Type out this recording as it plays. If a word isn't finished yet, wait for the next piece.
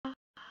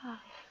Oh,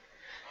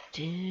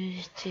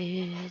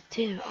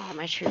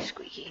 my chair's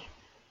squeaky.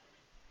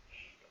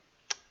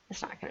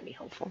 That's not going to be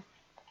helpful.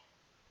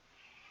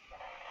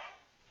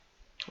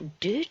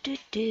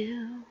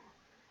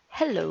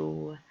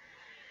 Hello.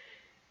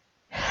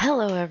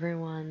 Hello,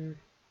 everyone.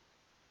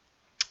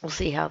 We'll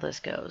see how this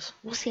goes.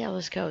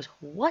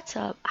 What's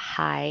up?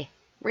 Hi.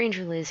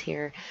 Ranger Liz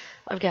here.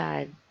 I've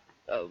got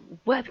a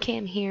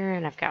webcam here,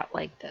 and I've got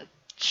like the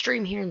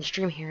stream here and the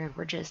stream here, and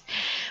we're going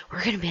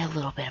to be a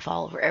little bit of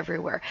all over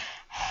everywhere.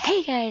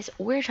 Hey guys,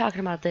 we're talking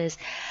about this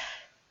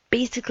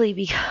basically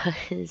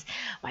because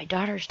my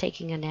daughter's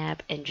taking a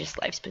nap and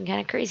just life's been kind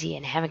of crazy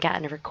and I haven't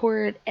gotten to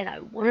record, and I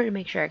wanted to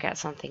make sure I got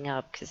something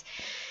up because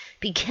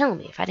it'd be killing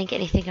me if I didn't get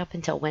anything up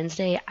until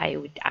Wednesday. I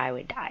would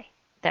die.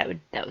 That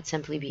would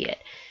simply be it.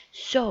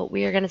 So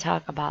we are going to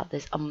talk about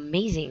this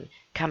amazing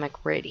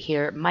comic right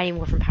here, Mighty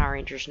Morphin Power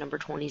Rangers number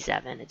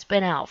 27. It's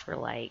been out for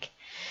like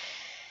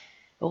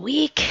a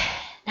week,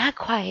 not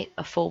quite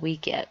a full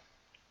week yet,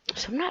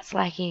 so I'm not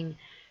slacking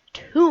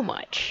too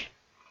much.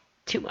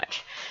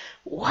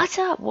 What's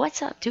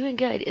up? Doing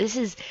good. This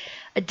is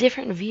a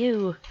different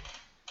view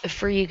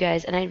for you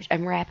guys, and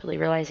I'm rapidly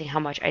realizing how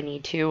much I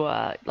need to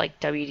like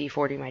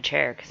WD-40 my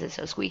chair because it's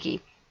so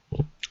squeaky.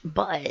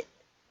 But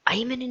I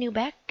am in a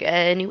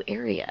new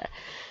area,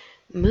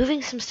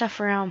 moving some stuff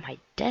around. My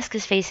desk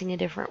is facing a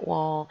different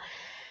wall,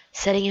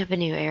 setting up a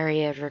new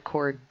area to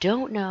record.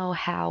 Don't know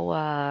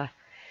how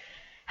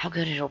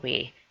good it'll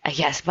be, I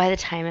guess, by the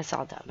time it's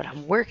all done. But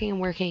I'm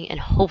working, and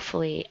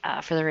hopefully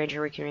for the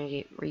Ranger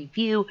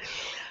Review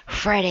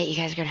Friday, you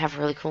guys are going to have a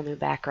really cool new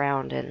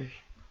background. And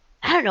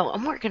I don't know,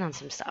 I'm working on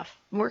some stuff.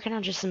 I'm working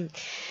on just some,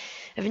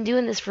 I've been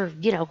doing this for,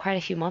 quite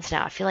a few months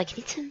now. I feel like I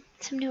need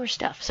some newer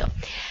stuff. So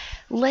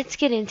let's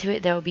get into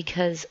it, though,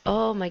 because,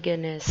 oh my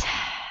goodness,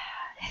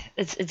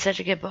 it's such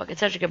a good book.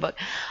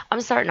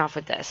 I'm starting off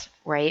with this,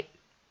 right?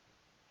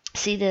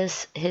 See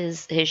this,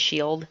 his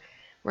shield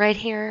right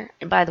here?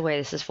 And by the way,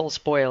 this is full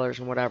spoilers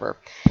and whatever.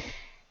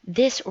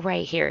 This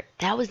right here,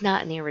 that was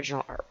not in the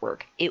original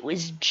artwork. It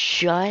was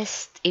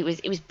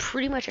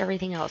pretty much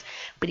everything else,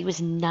 but it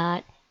was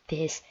not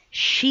this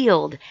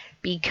shield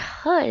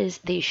because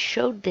they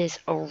showed this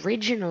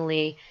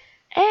originally.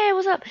 Hey,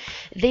 what's up?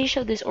 They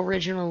showed this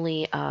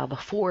originally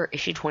before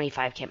issue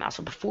 25 came out.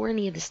 So before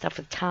any of this stuff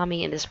with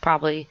Tommy, and this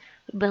probably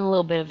been a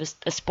little bit of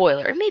a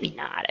spoiler. Or maybe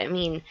not. I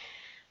mean,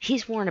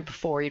 he's worn it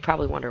before. You'd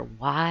probably wonder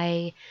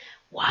why.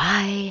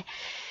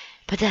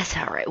 But that's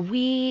alright.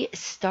 We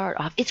start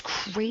off. It's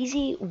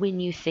crazy when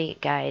you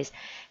think, guys,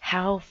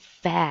 how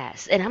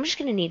fast. And I'm just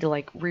going to need to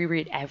like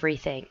reread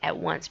everything at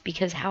once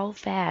because how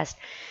fast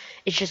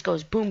it just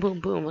goes boom, boom,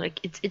 boom. Like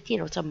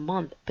it's a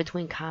month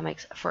between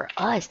comics for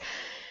us.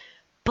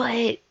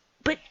 But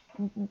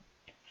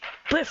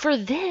for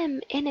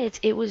them,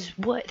 it was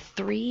what,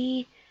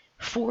 3-4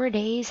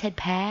 days had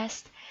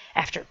passed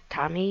after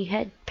Tommy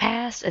had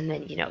passed, and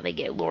then they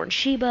get Lauren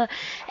Sheba,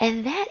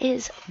 and that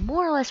is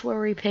more or less where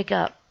we pick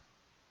up,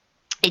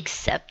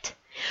 except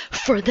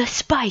for the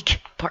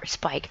Spike part.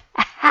 Spike,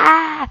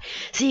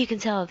 so you can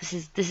tell this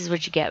is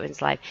what you get when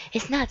it's live.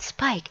 It's not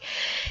Spike,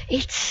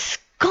 it's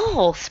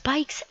Skull,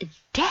 Spike's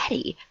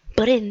daddy,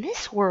 but in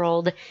this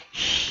world,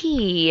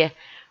 he.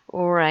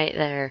 Right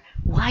there.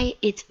 Why,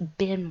 it's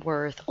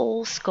Benworth.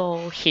 Old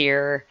Skull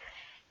here.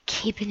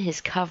 Keeping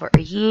his cover. Are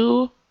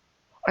you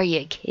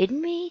kidding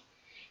me?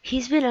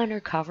 He's been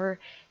undercover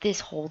this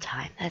whole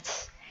time. It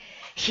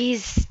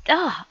just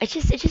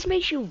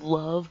makes you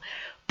love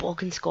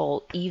Bulk and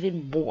Skull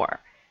even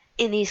more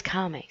in these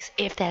comics,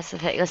 if that's the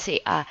thing. Let's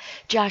see.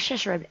 Josh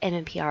just read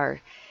Mmpr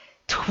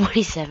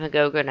 27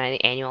 Go-Go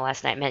Night annual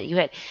last night. Man, you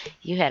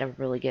had a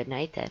really good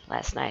night then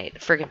last night.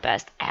 Friggin'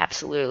 best.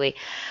 Absolutely.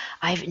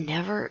 I've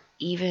never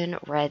even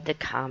read the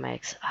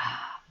comics.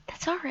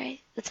 That's alright.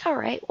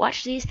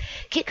 Watch these.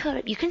 Get caught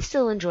up. You can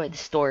still enjoy the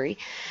story.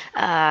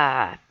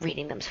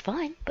 Reading them's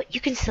fun, but you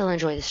can still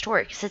enjoy the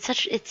story because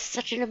it's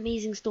such an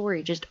amazing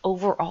story just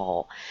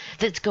overall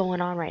that's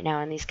going on right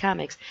now in these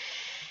comics.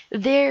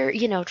 They're,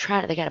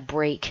 they got to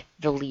break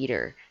the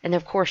leader. And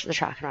of course, they're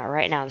talking about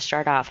right now to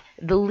start off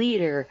the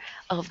leader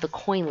of the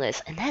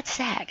Coinless. And that's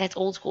Zach. That's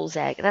old school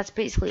Zach. That's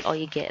basically all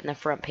you get in the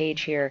front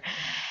page here.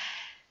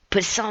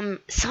 But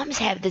some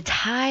have the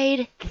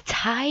tide. The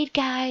tide,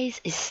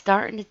 guys, is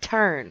starting to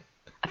turn.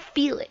 I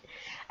feel it.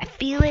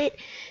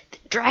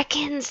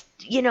 Drakkon's,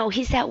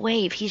 he's that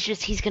wave.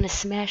 He's going to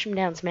smash him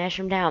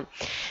down.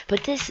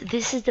 But this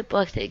is the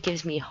book that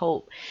gives me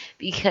hope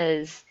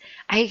because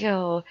I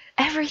go,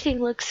 everything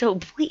looks so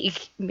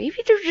bleak. Maybe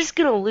they're just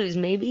going to lose.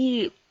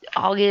 Maybe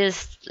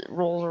August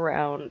rolls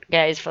around,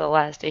 guys, for the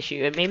last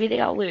issue, and maybe they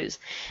all lose.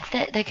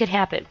 That could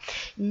happen.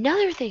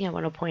 Another thing I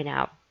want to point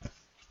out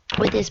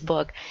with this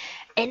book,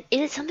 and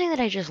it's something that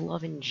I just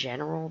love in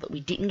general that we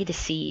didn't get to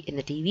see in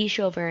the TV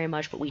show very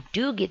much, but we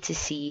do get to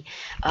see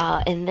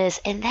in this,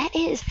 and that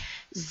is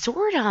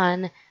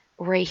Zordon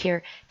right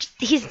here.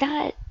 He's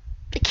not,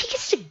 like, he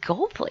gets to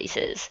go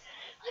places.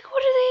 Like,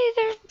 what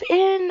are they're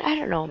in? I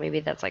don't know,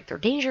 maybe that's like their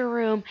danger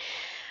room.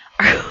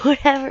 or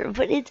whatever.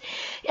 But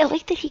I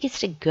like that he gets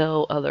to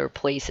go other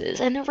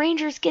places, and the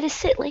Rangers get to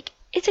sit like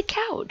it's a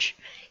couch.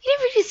 You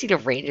never just see the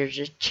Rangers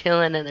just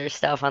chilling in their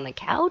stuff on the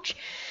couch,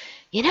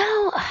 you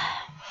know?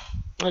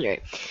 Okay,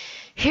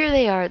 here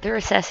they are. They're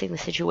assessing the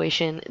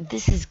situation.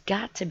 This has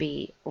got to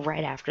be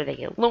right after they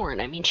get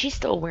Lauren. I mean, she's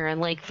still wearing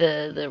like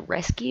the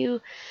rescue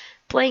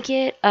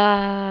blanket.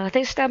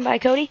 Thanks for stopping by,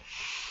 Cody.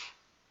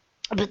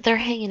 But they're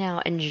hanging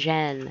out, and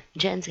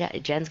Jen's got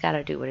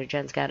to do what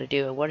Jen's got to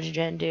do. And what does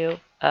Jen do?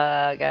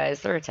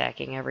 Guys, they're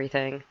attacking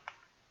everything.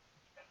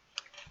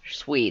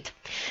 Sweet.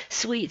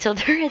 So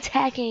they're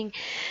attacking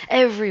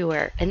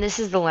everywhere, and this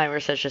is the line where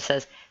Sasha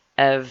says,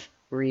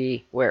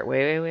 "Everywhere."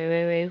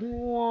 Wait.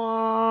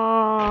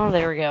 Whoa.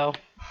 There we go.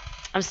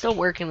 I'm still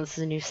working. This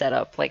is a new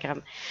setup. Like I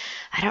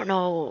don't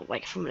know,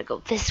 like if I'm gonna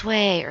go this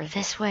way or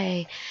this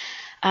way.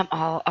 I'm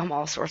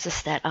all sorts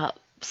of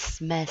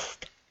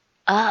messed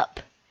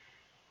up.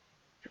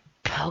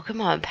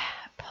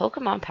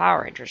 Pokemon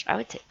Power Rangers. I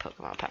would take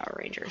Pokemon Power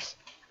Rangers.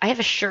 I have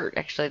a shirt,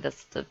 actually,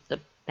 that's the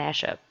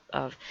mashup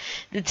of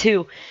the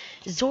two.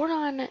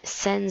 Zordon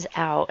sends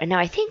out, and now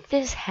I think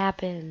this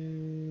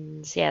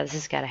happens, yeah, this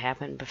has got to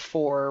happen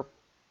before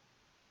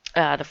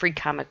the free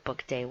comic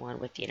book day one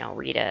with,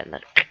 Rita and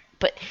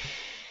but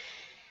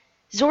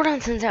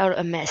Zordon sends out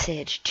a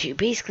message to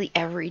basically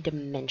every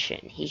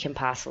dimension he can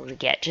possibly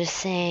get, just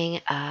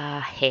saying,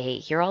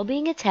 hey, you're all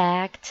being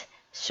attacked.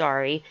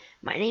 Sorry,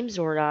 my name's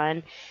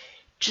Zordon.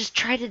 Just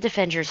try to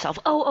defend yourself.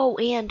 Oh,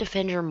 and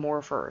defend your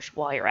morphers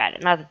while you're at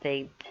it. Not that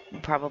they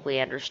probably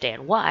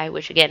understand why,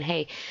 which again,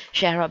 hey,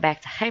 shout out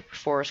back to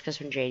Hyperforce, because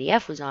when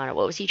JDF was on it,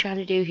 what was he trying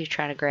to do? He was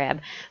trying to grab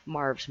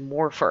Marv's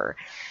morpher.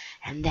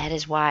 And that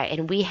is why.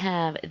 And we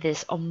have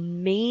this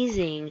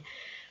amazing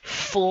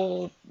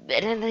full,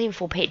 not even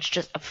full page,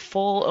 just a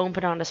full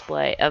open on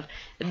display of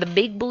the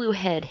big blue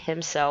head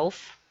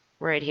himself,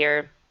 right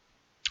here.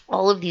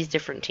 All of these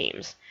different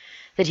teams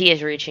that he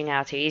is reaching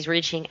out to. He's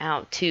reaching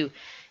out to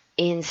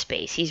In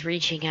Space. He's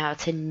reaching out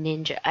to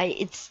Ninja.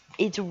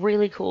 It's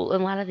really cool.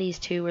 And a lot of these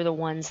two are the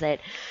ones that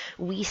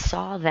we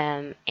saw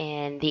them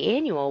in the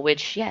annual,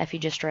 which, yeah, if you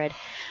just read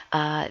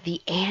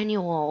the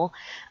annual,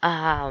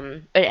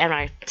 and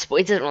it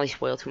doesn't really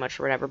spoil too much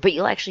or whatever, but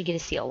you'll actually get to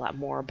see a lot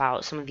more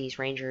about some of these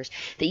Rangers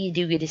that you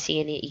do get to see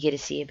in it. You get to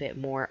see a bit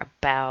more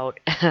about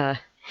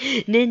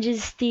Ninja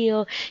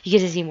Steel. You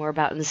get to see more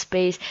about In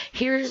Space.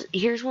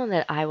 Here's one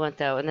that I want,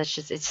 though, and that's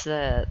just, it's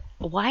the,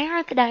 why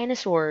aren't the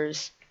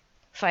dinosaurs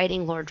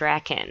fighting Lord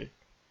Drakkon,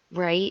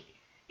 right?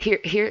 Here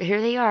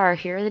they are.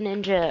 Here are the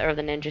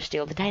Ninja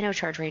Steel, the Dino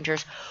Charge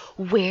Rangers.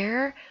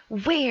 Where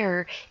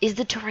is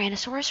the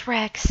Tyrannosaurus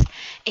Rex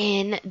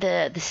in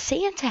the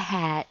Santa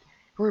hat?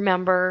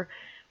 Remember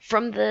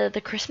from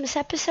the Christmas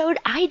episode?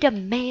 I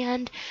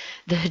demand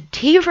the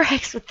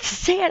T-Rex with the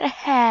Santa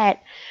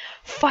hat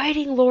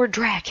fighting Lord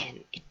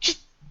Drakkon.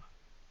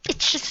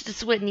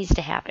 It's what needs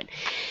to happen.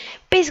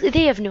 Basically,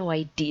 they have no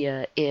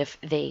idea if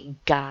they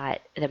got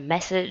the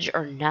message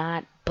or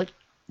not, but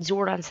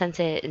Zordon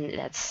sent it, and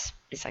that's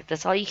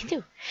all you can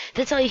do.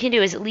 That's all you can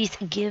do is at least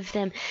give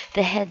them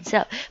the heads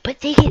up. But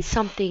they get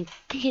something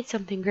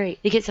great.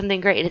 And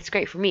it's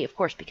great for me, of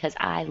course, because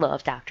I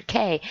love Dr.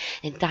 K,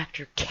 and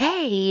Dr.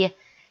 K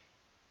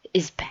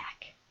is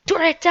back.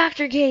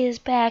 Dr. K is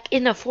back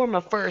in the form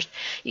of first.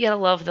 You gotta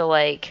love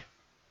the,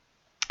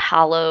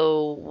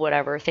 hollow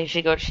whatever thing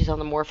she's on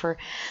the morpher.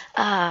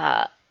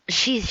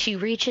 She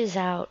reaches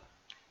out,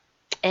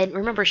 and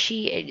remember, if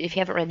you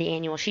haven't read the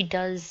annual,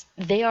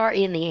 they are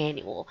in the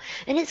annual,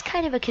 and it's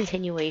kind of a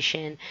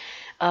continuation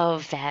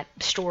of that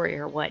story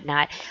or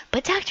whatnot,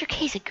 but Dr.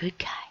 K's a good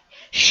guy.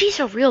 She's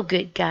a real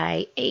good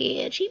guy,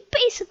 and she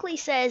basically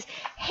says,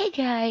 hey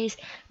guys,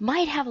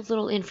 might have a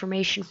little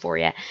information for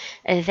you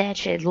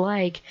that you'd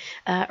like.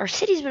 Our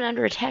city's been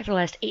under attack the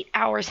last 8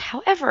 hours.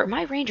 However,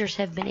 my rangers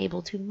have been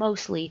able to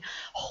mostly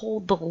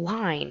hold the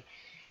line.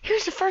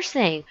 Here's the first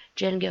thing.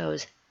 Jen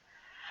goes,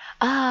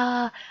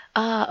 oh,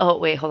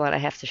 wait, hold on, I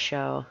have to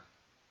show.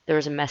 There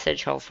was a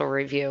message also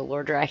review.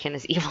 Lord Drakkon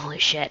is evil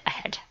as shit. I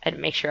had to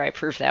make sure I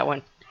proved that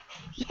one.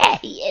 Yeah,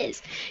 he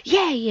is.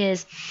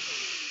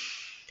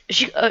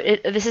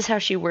 This is how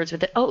she words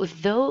with it. Oh,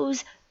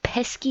 those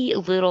pesky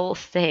little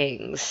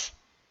things.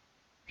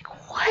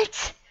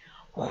 What?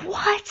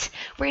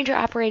 Ranger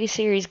Operating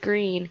Series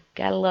Green.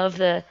 Gotta love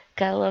the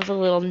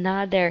little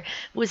nod there.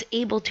 Was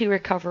able to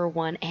recover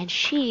one, and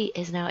she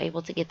is now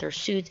able to get their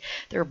suits,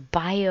 their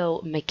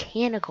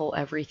biomechanical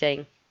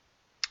everything,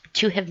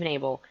 to have been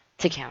able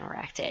to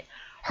counteract it.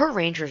 Her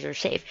Rangers are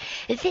safe.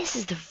 That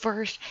is the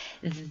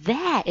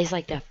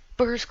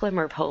first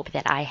glimmer of hope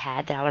that I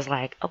had, that I was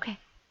like, okay.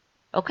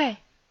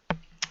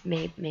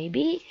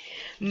 Maybe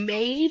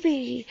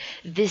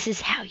this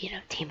is how,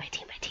 team by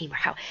team,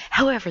 or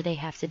however they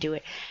have to do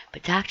it.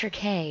 But Dr.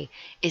 K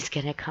is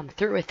going to come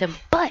through with them.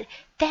 But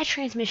that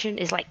transmission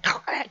is like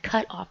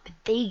cut off, but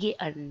they get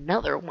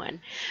another one.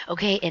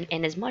 Okay,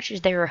 and as much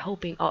as they were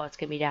hoping, oh, it's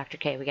gonna be Dr.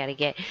 K, we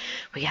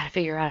gotta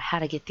figure out how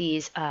to get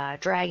these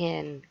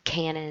dragon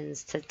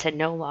cannons to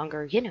no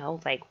longer,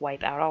 like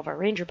wipe out all of our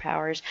ranger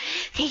powers.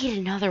 They get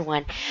another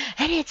one,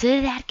 and it's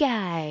that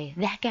guy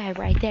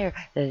right there.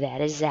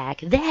 That is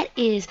Zack. That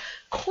is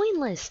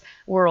Coinless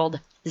World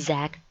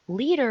Zack,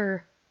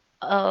 leader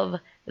of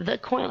the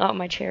coin. Oh,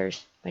 my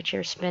chair's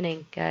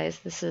spinning, guys.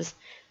 This is.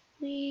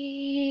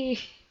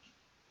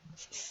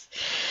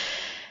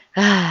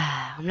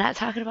 I'm not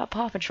talking about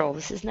Paw Patrol.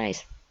 This is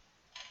nice.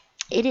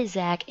 It is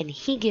Zack, and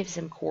he gives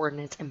him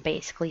coordinates and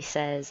basically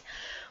says,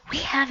 we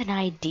have an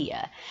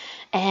idea,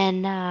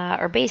 and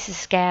our base is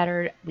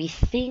scattered. We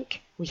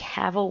think we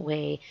have a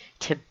way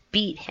to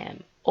beat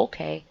him.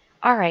 Okay.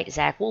 All right,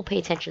 Zack, we'll pay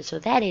attention. So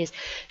that is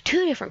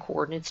 2 different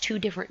coordinates, 2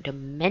 different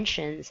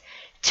dimensions,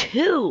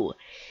 2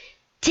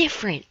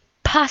 different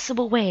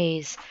possible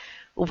ways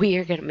we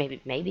are gonna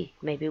maybe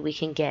we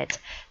can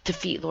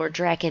defeat Lord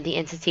Drakkon, the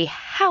entity.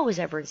 How is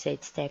everyone's day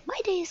today? My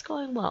day is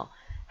going well.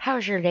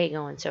 How's your day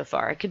going so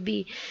far? It could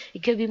be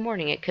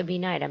morning, it could be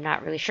night. I'm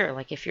not really sure.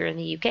 Like if you're in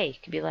the UK,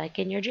 it could be like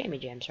in your Jammy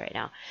Jams right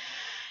now.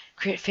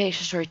 Create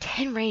fictional story: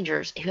 10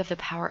 Rangers who have the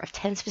power of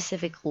 10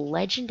 specific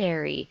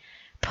legendary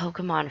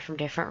Pokemon from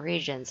different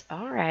regions.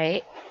 All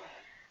right,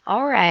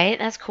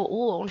 that's cool.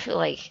 Ooh, I feel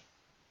like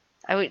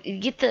I would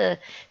get They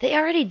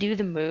already do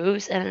the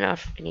moves. I don't know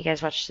if you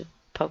guys watch the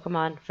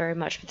Pokemon very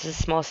much, but this is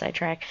a small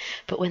sidetrack.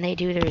 But when they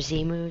do their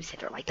Z moves,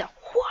 they're like the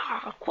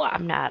wah, wah.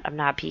 I'm not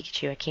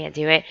Pikachu. I can't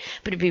do it.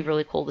 But it'd be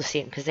really cool to see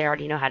them because they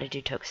already know how to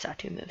do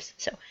Tokusatsu moves.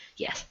 So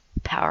yes,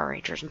 Power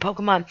Rangers and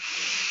Pokemon.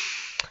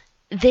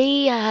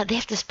 They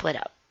have to split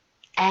up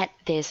at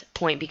this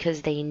point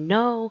because they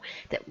know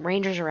that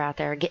Rangers are out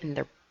there getting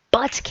their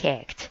butts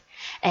kicked.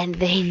 And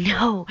they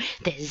know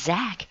that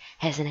Zack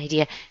has an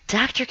idea,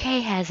 Dr.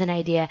 K has an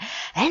idea,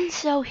 and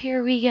so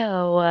here we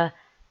go.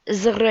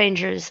 The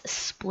Rangers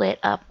split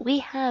up. We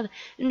have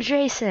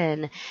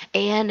Jason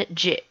and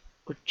Jaden?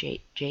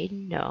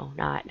 No,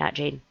 not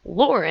Jaden.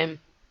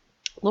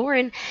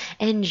 Lauren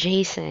and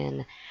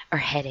Jason are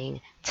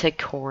heading to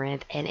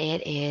Corinth, and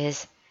it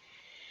is...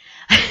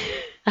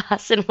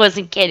 Hassan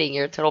wasn't kidding.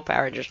 You're a total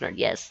Power Rangers nerd.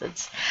 Yes,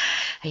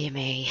 I'm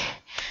a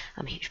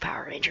huge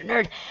Power Ranger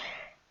nerd.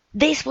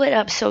 They split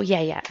up, so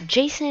yeah.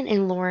 Jason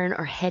and Lauren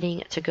are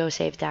heading to go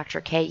save Dr.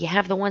 K. You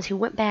have the ones who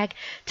went back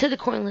to the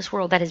Coinless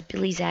World. That is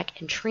Billy,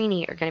 Zack, and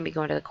Trini are going to be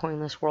going to the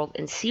Coinless World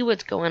and see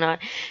what's going on.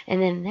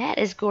 And then that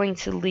is going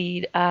to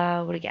lead,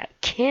 what do we got?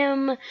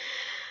 Kim.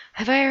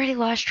 Have I already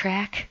lost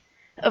track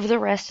of the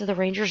rest of the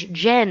Rangers?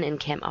 Jen and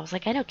Kim. I was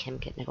like, I know Kim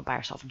couldn't go by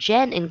herself.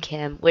 Jen and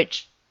Kim,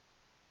 which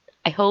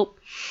I hope...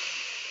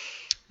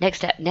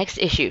 Next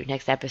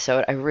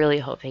episode, I really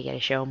hope they get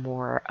to show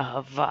more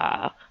of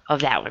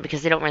that one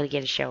because they don't really get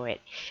to show it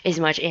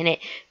as much in it.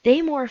 They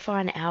morph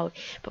on out,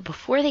 but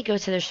before they go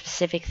to their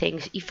specific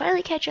things, you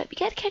finally catch up. You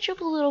got to catch up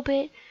a little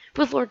bit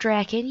with Lord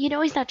Drakkon.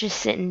 He's not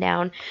just sitting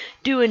down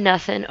doing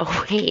nothing.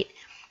 Oh wait,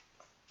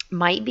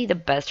 might be the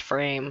best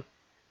frame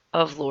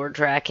of Lord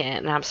Drakkon.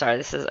 And I'm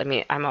sorry,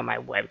 I'm on my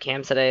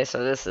webcam today,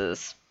 so this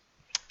is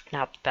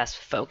not the best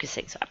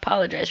focusing. So I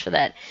apologize for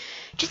that.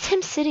 Just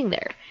him sitting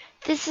there.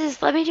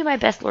 Let me do my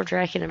best Lord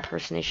Drakkon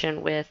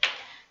impersonation with,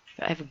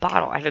 I have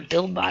a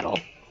build bottle.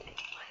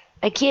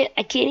 I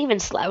can't even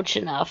slouch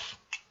enough,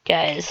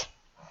 guys.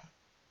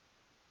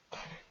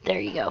 There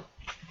you go.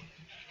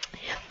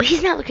 But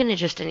he's not looking at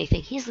just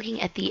anything. He's looking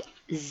at the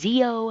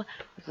Zeo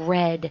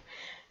Red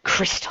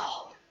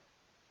Crystal.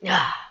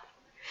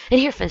 And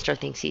here Finster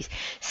thinks he's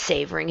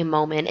savoring a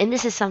moment. And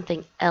this is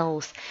something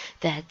else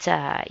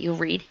that you'll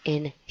read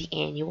in the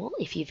annual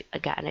if you've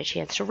gotten a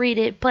chance to read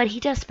it. But he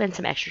does spend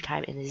some extra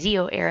time in the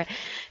Zeo era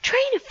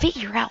trying to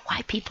figure out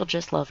why people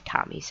just love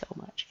Tommy so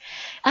much.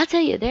 I'll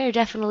tell you, there are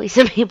definitely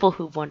some people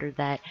who've wondered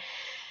that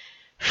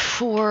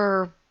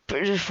for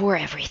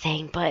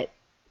everything. But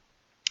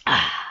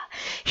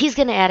he's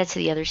going to add it to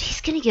the others.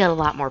 He's going to get a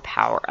lot more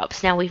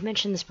power-ups. Now, we've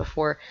mentioned this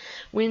before.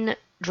 When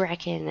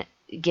Drakkon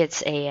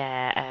gets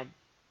a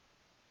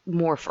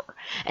Morpher.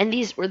 And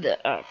these were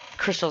the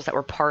crystals that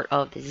were part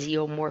of the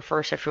Zeo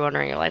Morpher. So if you're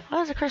wondering, you're like,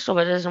 well, it's a crystal,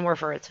 but it isn't a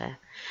Morpher. It's a...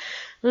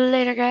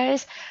 Later,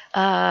 guys.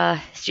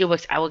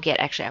 Steelbook, I'll get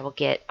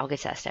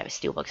to that stuff.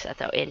 Steelbook set,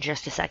 though, in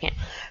just a second.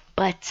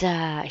 But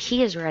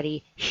he is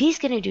ready. He's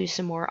going to do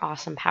some more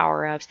awesome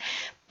power-ups.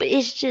 But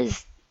it's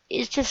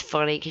just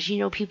funny,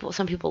 because,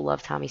 some people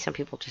love Tommy, some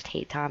people just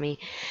hate Tommy.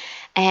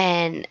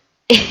 And...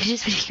 it's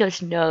just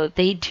because, no,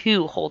 they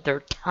do hold their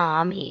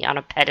Tommy on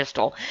a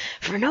pedestal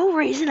for no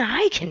reason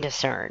I can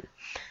discern.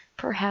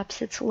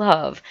 Perhaps it's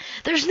love.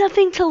 There's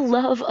nothing to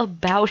love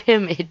about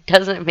him. It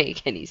doesn't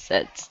make any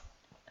sense.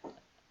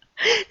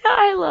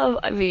 I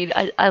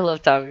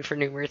love Tommy for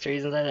numerous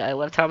reasons. I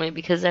love Tommy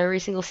because every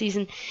single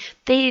season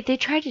they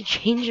try to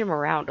change him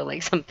around to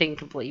like something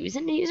complete.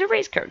 He was a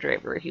race car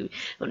driver. He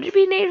wanted to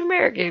be Native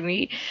American.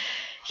 He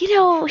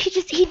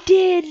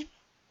did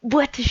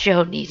what the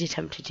show needed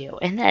him to do,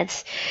 and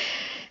that's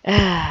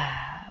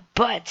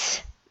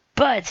but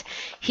But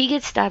he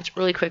gets stopped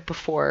really quick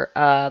before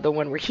the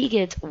one where he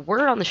gets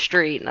word on the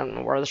street. I don't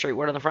know, word on the street,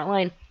 word on the front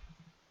line.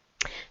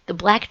 The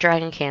black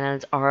dragon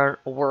cannons are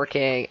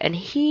working, and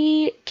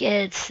he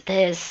gets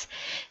this.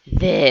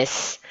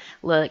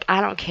 Look,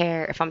 I don't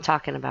care if I'm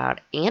talking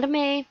about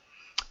anime.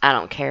 I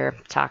don't care if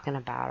I'm talking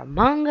about a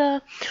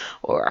manga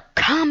or a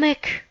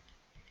comic.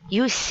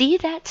 You see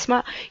that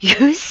smile?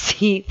 You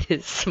see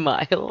this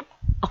smile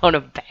on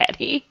a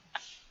baddie?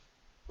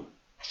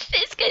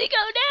 It's gonna go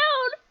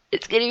down.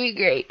 It's gonna be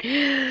great.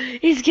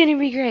 It's gonna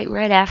be great.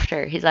 Right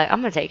after, he's like,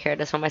 I'm gonna take care of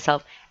this one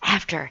myself.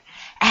 After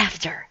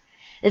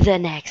the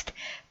next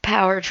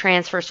power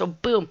transfer. So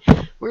boom,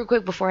 real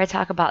quick before I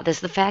talk about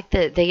this, the fact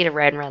that they get a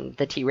ride around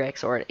the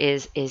T-Rex sword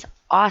is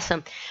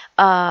awesome.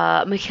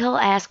 Mikhail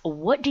asked,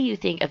 what do you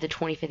think of the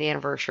 25th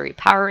anniversary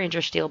Power Ranger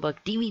Steelbook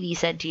DVD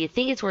set? Do you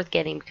think it's worth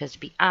getting? Because to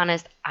be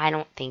honest, I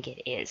don't think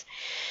it is.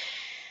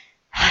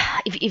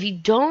 If you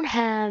don't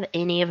have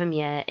any of them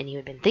yet and you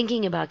have been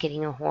thinking about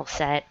getting a whole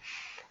set,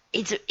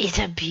 it's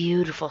a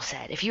beautiful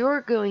set. If you're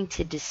going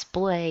to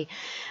display,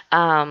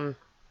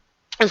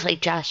 it's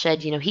like Josh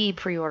said, he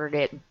pre-ordered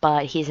it,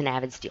 but he's an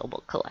avid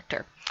steelbook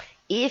collector.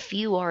 If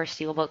you are a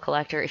steelbook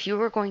collector, if you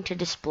were going to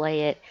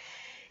display it,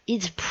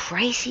 it's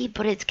pricey,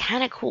 but it's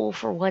kind of cool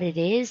for what it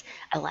is.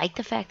 I like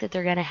the fact that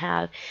they're going to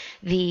have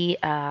the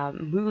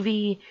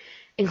movie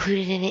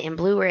included in it in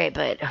Blu-ray,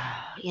 but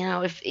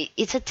if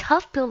it's a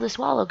tough pill to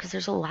swallow because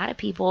there's a lot of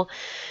people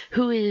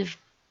who have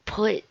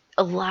put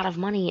a lot of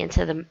money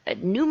into them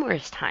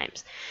numerous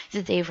times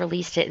that they've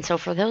released it, and so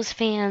for those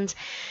fans,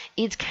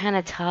 it's kind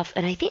of tough,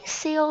 and I think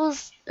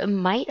sales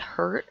might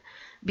hurt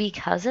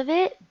because of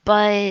it,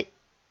 but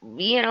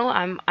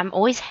I'm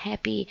always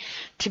happy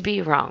to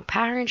be wrong.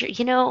 Power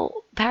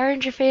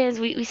Ranger fans,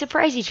 we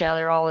surprise each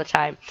other all the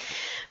time.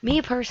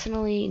 Me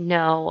personally,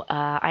 no,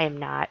 I am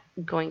not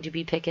going to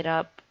be picking it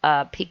up.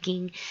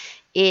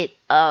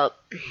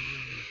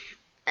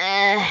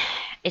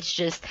 It's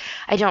just,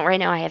 I don't right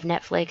now. I have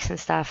Netflix and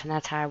stuff, and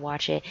that's how I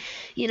watch it.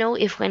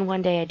 If when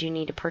one day I do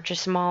need to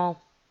purchase them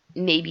all,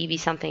 maybe be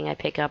something I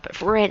pick up. But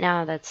for right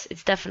now,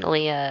 it's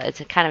definitely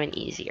it's a kind of an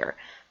easier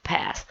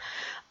pass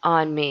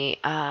on me.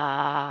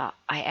 I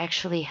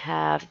actually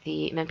have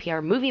the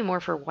Mmpr movie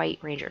Morphin White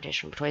Ranger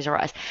Edition from Toys R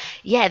Us.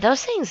 Yeah,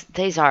 those things,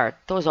 those are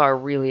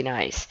really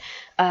nice.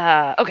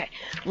 Okay,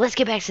 let's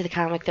get back to the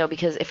comic though,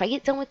 because if I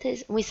get done with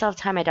this and we still have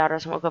time, my daughter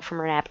doesn't woke up from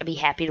her nap, I'd be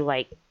happy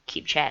to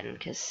keep chatting,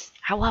 because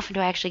how often do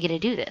I actually get to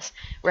do this,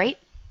 right?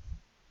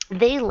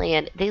 They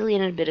land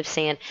in a bit of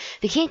sand.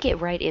 They can't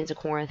get right into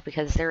Corinth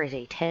because there is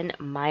a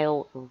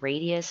 10-mile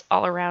radius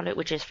all around it,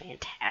 which is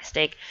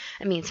fantastic.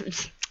 I mean,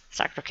 it's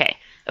Dr. K.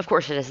 Of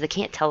course it is. They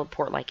can't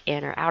teleport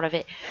in or out of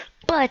it.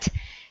 But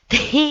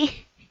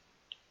they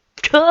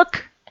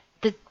took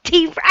the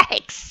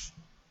T-Rex.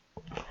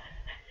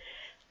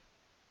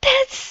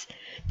 That's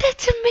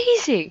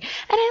amazing.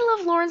 And I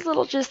love Lauren's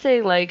little just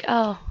thing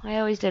oh, I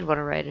always did want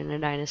to ride in a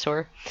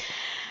dinosaur.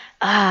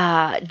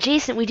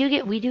 Jason, we do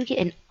get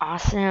an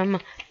awesome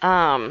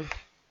and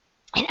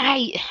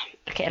I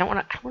don't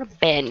want to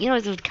bend.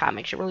 It's with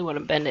comics, you really want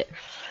to bend it.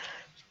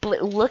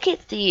 But look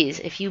at these.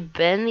 If you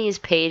bend these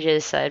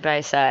pages side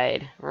by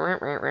side,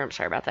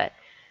 sorry about that.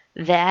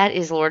 That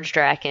is Lord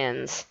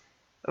Drakkon's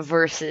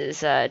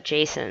versus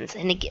Jason's,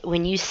 and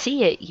when you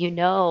see it, you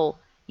know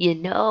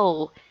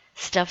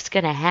stuff's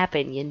gonna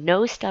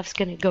happen. Stuff's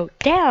gonna go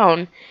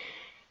down.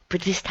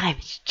 But this time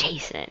it's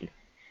Jason.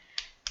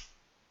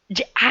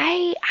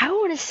 I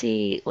want to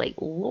see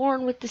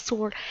Lauren with the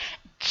sword,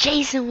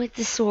 Jason with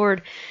the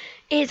sword.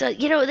 It's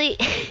they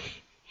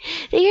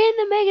they're in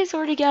the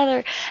Megazord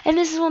together, and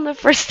this is one of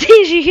the first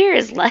things you hear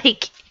is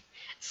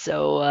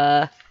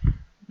so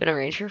been a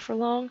ranger for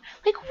long?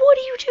 What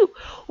do you do?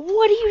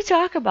 What do you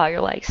talk about?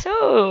 You're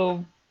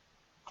so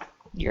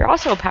you're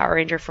also a Power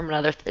Ranger from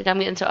another thing. I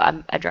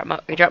dropped my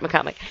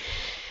comic.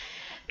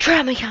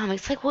 Drop my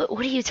comics.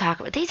 What do you talk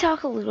about? They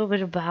talk a little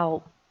bit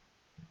about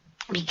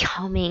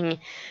becoming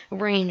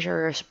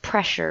rangers,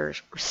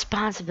 pressures,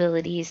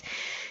 responsibilities.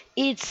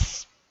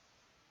 It's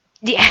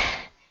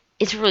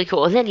really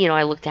cool. And then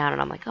I look down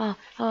and I'm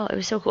oh, it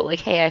was so cool.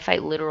 Hey, I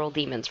fight literal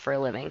demons for a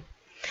living.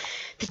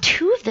 The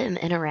two of them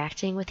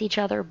interacting with each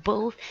other,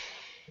 both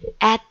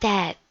at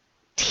that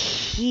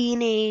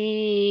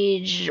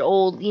teenage,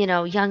 old,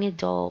 young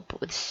adult,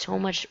 but with so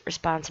much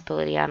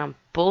responsibility on them.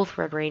 Both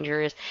Red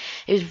Rangers.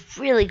 It was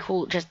really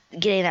cool just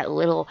getting that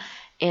little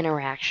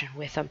interaction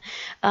with them.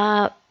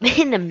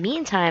 In the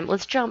meantime,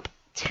 let's jump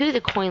to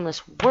the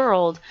coinless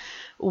world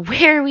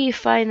where we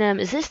find them.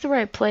 Is this the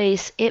right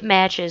place? It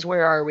matches.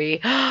 Where are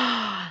we?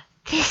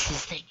 This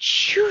is the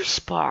juice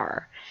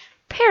bar.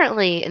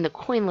 Apparently, in the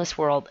coinless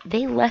world,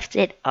 they left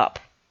it up.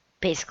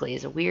 Basically,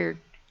 as a weird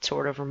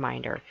sort of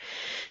reminder.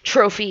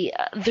 Trophy.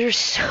 They're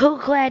so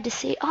glad to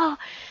see. Oh,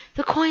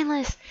 the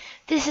coinless.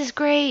 This is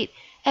great.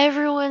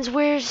 Everyone's.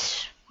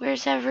 Where's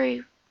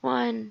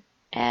everyone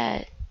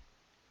at?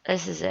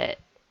 This is it.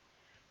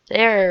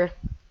 There's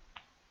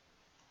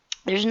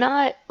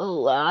not a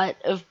lot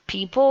of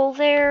people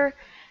there.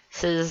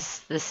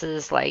 This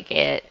is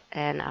it.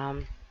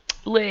 And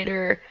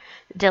later.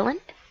 Dylan,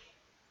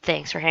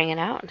 thanks for hanging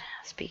out.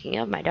 Speaking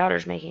of, my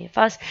daughter's making a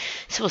fuss,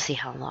 so we'll see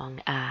how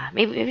long.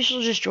 Maybe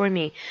she'll just join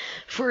me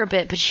for a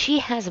bit, but she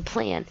has a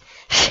plan.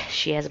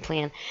 She has a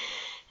plan.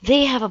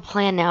 They have a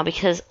plan now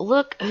because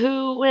look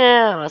who,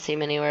 well, I don't see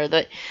him anywhere,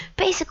 but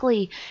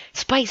basically,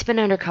 Spike's been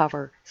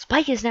undercover.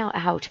 Spike is now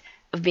out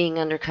of being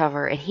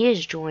undercover, and he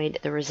has joined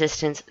the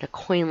Resistance, the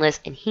Coinless,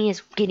 and he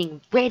is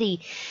getting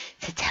ready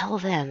to tell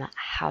them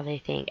how they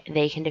think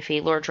they can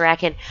defeat Lord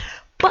Drakkon.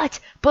 But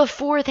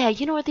before that,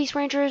 you know what these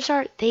Rangers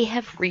are? They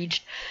have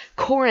reached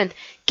Corinth.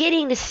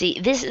 Getting to see,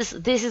 this is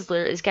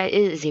literally, this guy,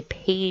 it is a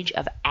page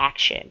of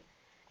action.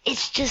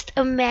 It's just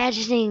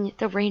imagining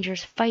the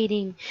Rangers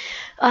fighting.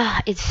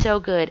 It's so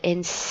good.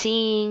 And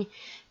seeing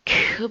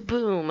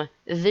Kaboom,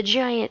 the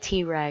giant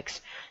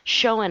T-Rex,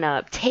 showing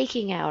up,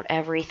 taking out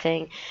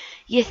everything.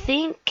 You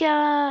think,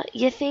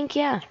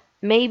 yeah,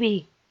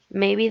 maybe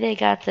they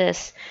got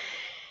this.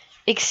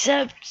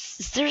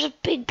 Except there's a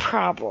big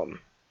problem.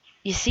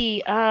 You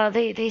see,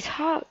 they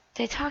talk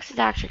to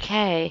Dr.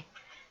 K.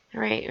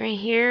 Right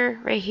here.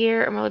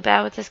 I'm really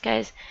bad with this,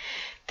 guys.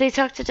 They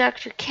talk to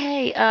Dr.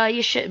 K.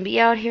 You shouldn't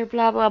be out here,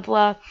 blah, blah,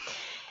 blah.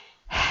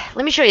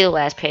 Let me show you the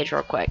last page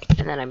real quick,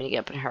 and then I'm going to get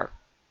up in her.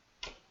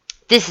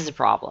 This is a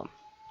problem.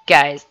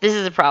 Guys, this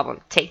is a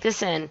problem. Take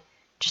this in.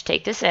 Just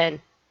take this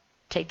in.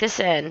 Take this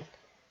in.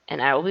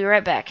 And I will be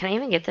right back. Can I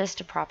even get this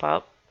to prop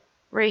up?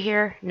 Right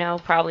here? No,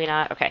 probably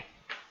not. Okay.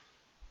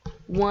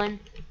 One.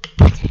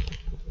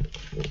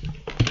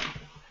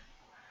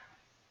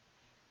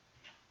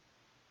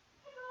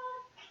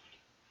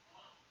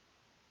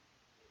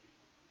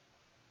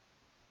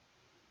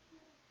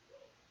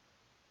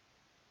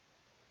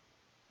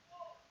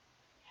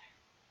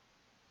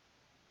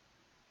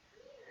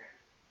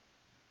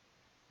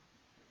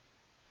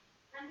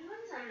 I'm doing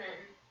something.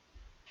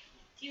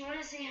 Do you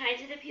want to say hi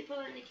to the people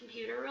in the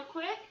computer real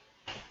quick?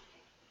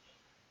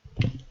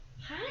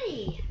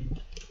 Hi.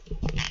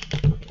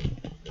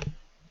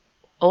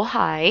 Oh,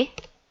 hi.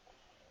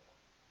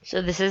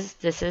 So this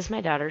is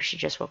my daughter. She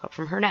just woke up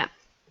from her nap.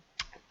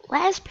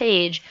 Last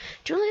page.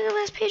 Do you want to look at the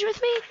last page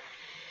with me?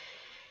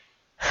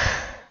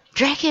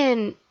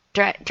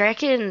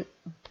 Drakkon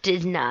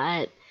did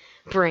not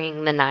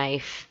bring the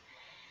knife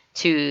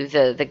to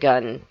the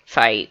gun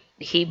fight.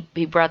 He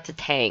brought the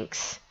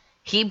tanks.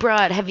 He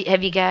brought.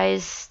 Have you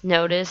guys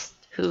noticed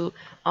who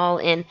all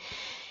in?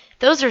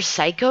 Those are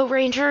Psycho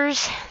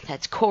Rangers.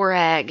 That's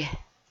Korag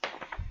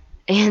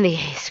and the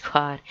A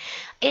Squad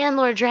and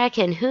Lord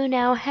Drakkon, who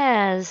now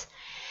has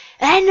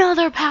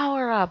another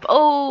power up.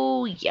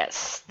 Oh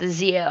yes, the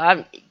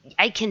Zeo.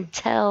 I can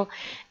tell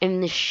in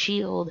the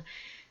shield.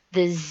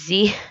 The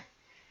Z.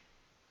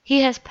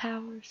 He has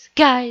powers,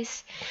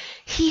 guys.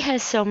 He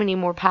has so many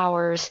more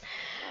powers.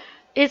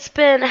 It's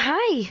been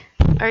hi.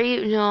 Are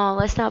you? No,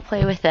 let's not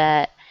play with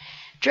that.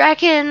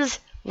 Drakkon's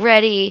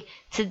ready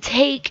to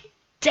take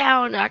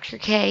down Dr.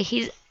 K.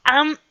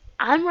 I'm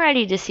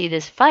ready to see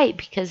this fight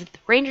because if the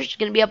Rangers are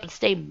going to be able to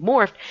stay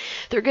morphed,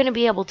 they're going to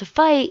be able to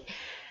fight.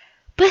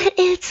 But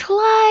it's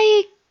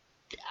like,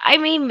 I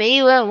mean,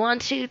 maybe 1,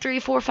 2, 3,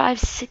 4, 5,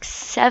 6,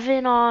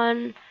 7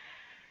 on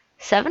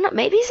 7,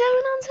 maybe 7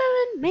 on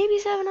 7, maybe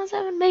 7 on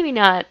 7, maybe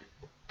not.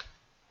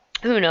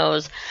 Who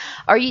knows?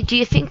 Do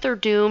you think they're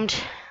doomed?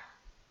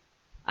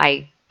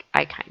 I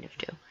kind of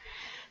do.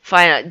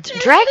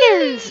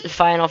 Drakkon's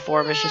final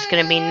form is just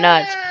gonna be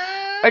nuts.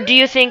 Or do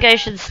you think I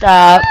should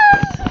stop?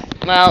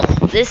 Well,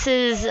 this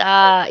is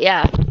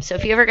yeah. So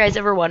if you guys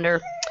ever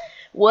wonder,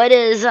 what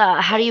is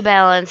how do you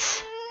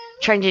balance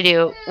trying to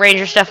do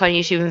Ranger stuff on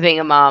YouTube and being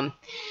a mom?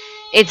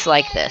 It's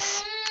like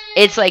this.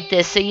 It's like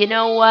this. So you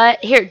know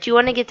what? Here, do you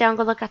want to get down and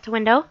go look out the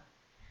window?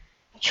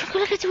 Do you want to go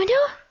look out the window?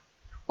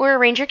 Or a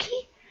Ranger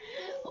key?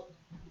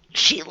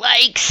 She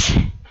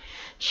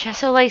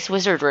also likes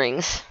wizard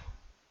rings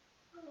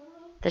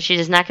that she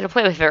does not get to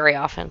play with very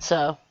often,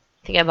 so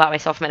I think I bought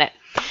myself a minute.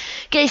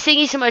 Guys, thank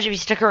you so much if you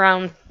stuck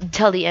around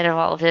until the end of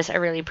all of this. I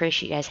really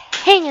appreciate you guys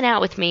hanging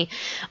out with me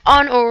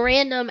on a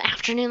random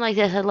afternoon like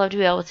this. I'd love to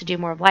be able to do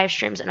more live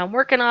streams, and I'm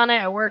working on it.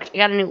 I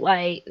got a new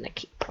light, and I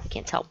probably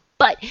can't tell.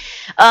 But,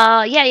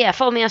 yeah,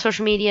 follow me on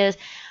social medias,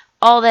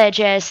 all that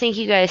jazz. Thank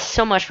you guys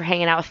so much for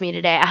hanging out with me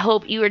today. I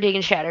hope you are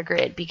digging Shadow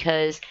Grid,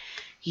 because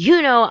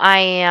you know I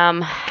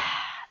am.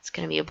 It's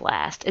going to be a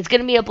blast. It's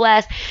going to be a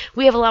blast.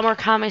 We have a lot more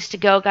comics to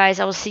go, guys.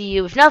 I will see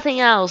you, if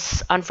nothing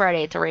else, on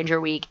Friday at the Ranger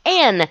Week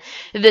and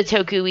the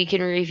Toku Week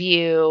in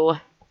Review.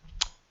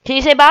 Can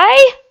you say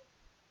bye?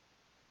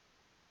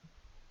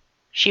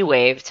 She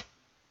waved.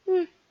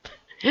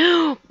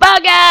 Bye,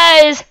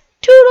 guys.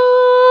 Toodles.